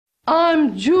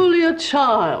I'm Julia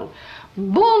Child.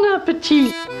 Bon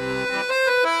appetit.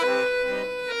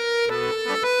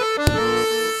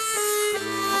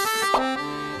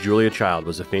 Julia Child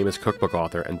was a famous cookbook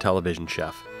author and television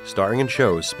chef, starring in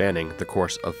shows spanning the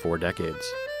course of 4 decades.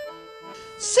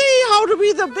 See how to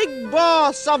be the big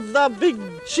boss of the big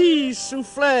cheese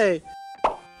souffle.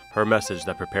 Her message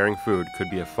that preparing food could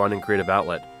be a fun and creative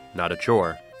outlet, not a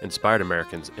chore, inspired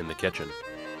Americans in the kitchen.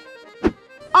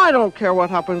 I don't care what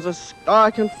happens, the sky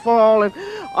can fall and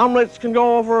omelets can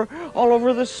go all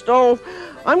over the stove.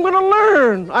 I'm going to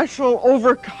learn. I shall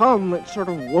overcome. It's sort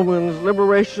of woman's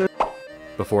liberation.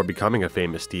 Before becoming a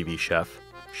famous TV chef,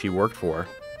 she worked for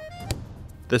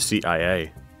the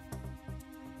CIA.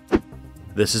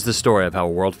 This is the story of how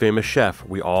a world-famous chef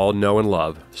we all know and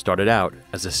love started out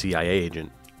as a CIA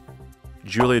agent.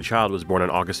 Julia Child was born on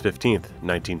August 15,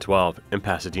 1912, in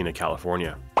Pasadena,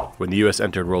 California. When the U.S.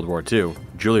 entered World War II,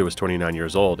 Julia was 29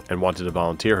 years old and wanted to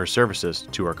volunteer her services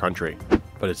to her country.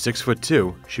 But at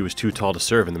 6'2", she was too tall to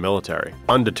serve in the military.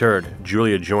 Undeterred,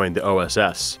 Julia joined the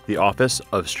OSS, the Office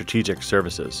of Strategic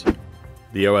Services.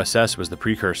 The OSS was the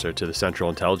precursor to the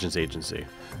Central Intelligence Agency.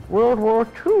 World War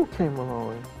II came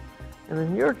along, and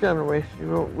in your generation you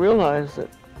don't realize that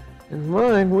in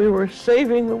mine we were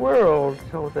saving the world,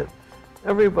 so that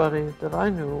everybody that I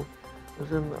knew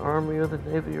was in the Army or the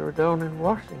Navy or down in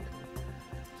Washington.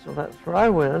 So that's where I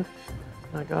went,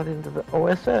 and I got into the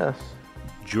OSS.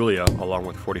 Julia, along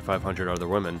with 4,500 other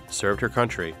women, served her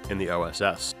country in the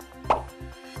OSS.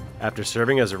 After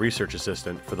serving as a research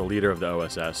assistant for the leader of the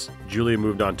OSS, Julia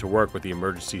moved on to work with the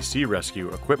Emergency Sea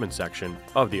Rescue Equipment Section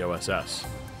of the OSS.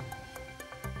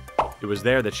 It was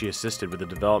there that she assisted with the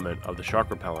development of the shark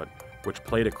repellent, which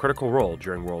played a critical role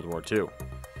during World War II.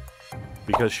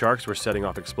 Because sharks were setting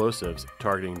off explosives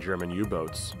targeting German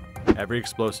U-boats, every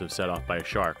explosive set off by a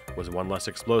shark was one less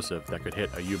explosive that could hit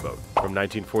a U-boat. From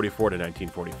 1944 to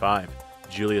 1945,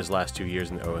 Julia's last 2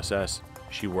 years in the OSS,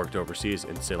 she worked overseas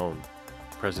in Ceylon,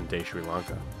 present-day Sri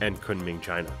Lanka, and Kunming,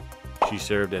 China. She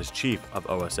served as chief of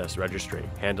OSS registry,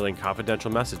 handling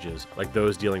confidential messages like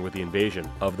those dealing with the invasion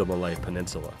of the Malay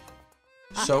Peninsula.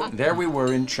 So there we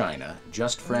were in China,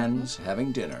 just friends,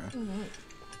 having dinner.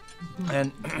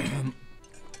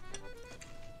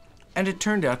 And it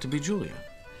turned out to be Julia.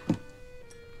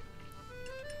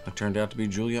 It turned out to be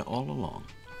Julia all along.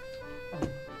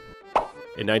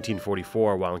 In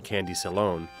 1944, while in Kandy,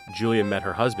 Ceylon, Julia met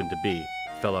her husband-to-be,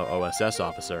 fellow OSS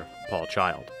officer, Paul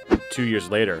Child. 2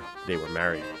 years later, they were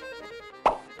married.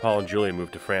 Paul and Julia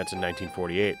moved to France in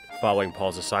 1948, following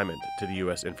Paul's assignment to the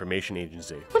U.S. Information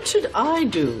Agency. What should I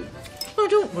do? I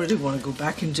don't really want to go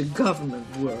back into government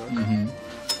work.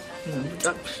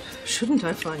 But shouldn't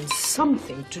I find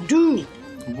something to do?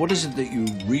 What is it that you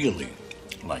really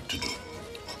like to do?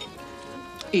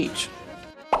 Eat.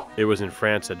 It was in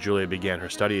France that Julia began her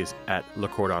studies at Le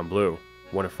Cordon Bleu,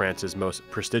 one of France's most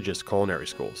prestigious culinary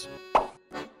schools.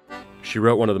 She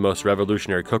wrote one of the most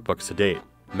revolutionary cookbooks to date,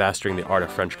 Mastering the Art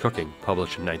of French Cooking,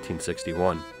 published in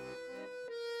 1961.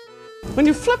 When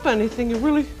you flip anything,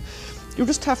 you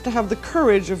just have to have the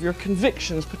courage of your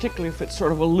convictions, particularly if it's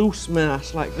sort of a loose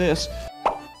mass like this.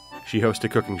 She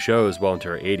hosted cooking shows well into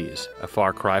her 80s, a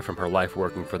far cry from her life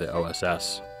working for the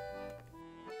OSS.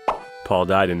 Paul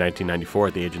died in 1994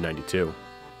 at the age of 92.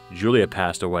 Julia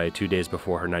passed away 2 days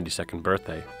before her 92nd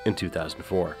birthday in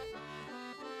 2004,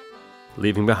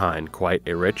 leaving behind quite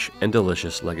a rich and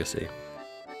delicious legacy.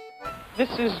 This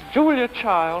is Julia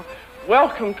Child.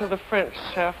 Welcome to the French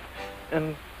Chef,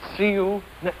 and see you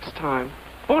next time.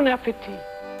 Bon appetit.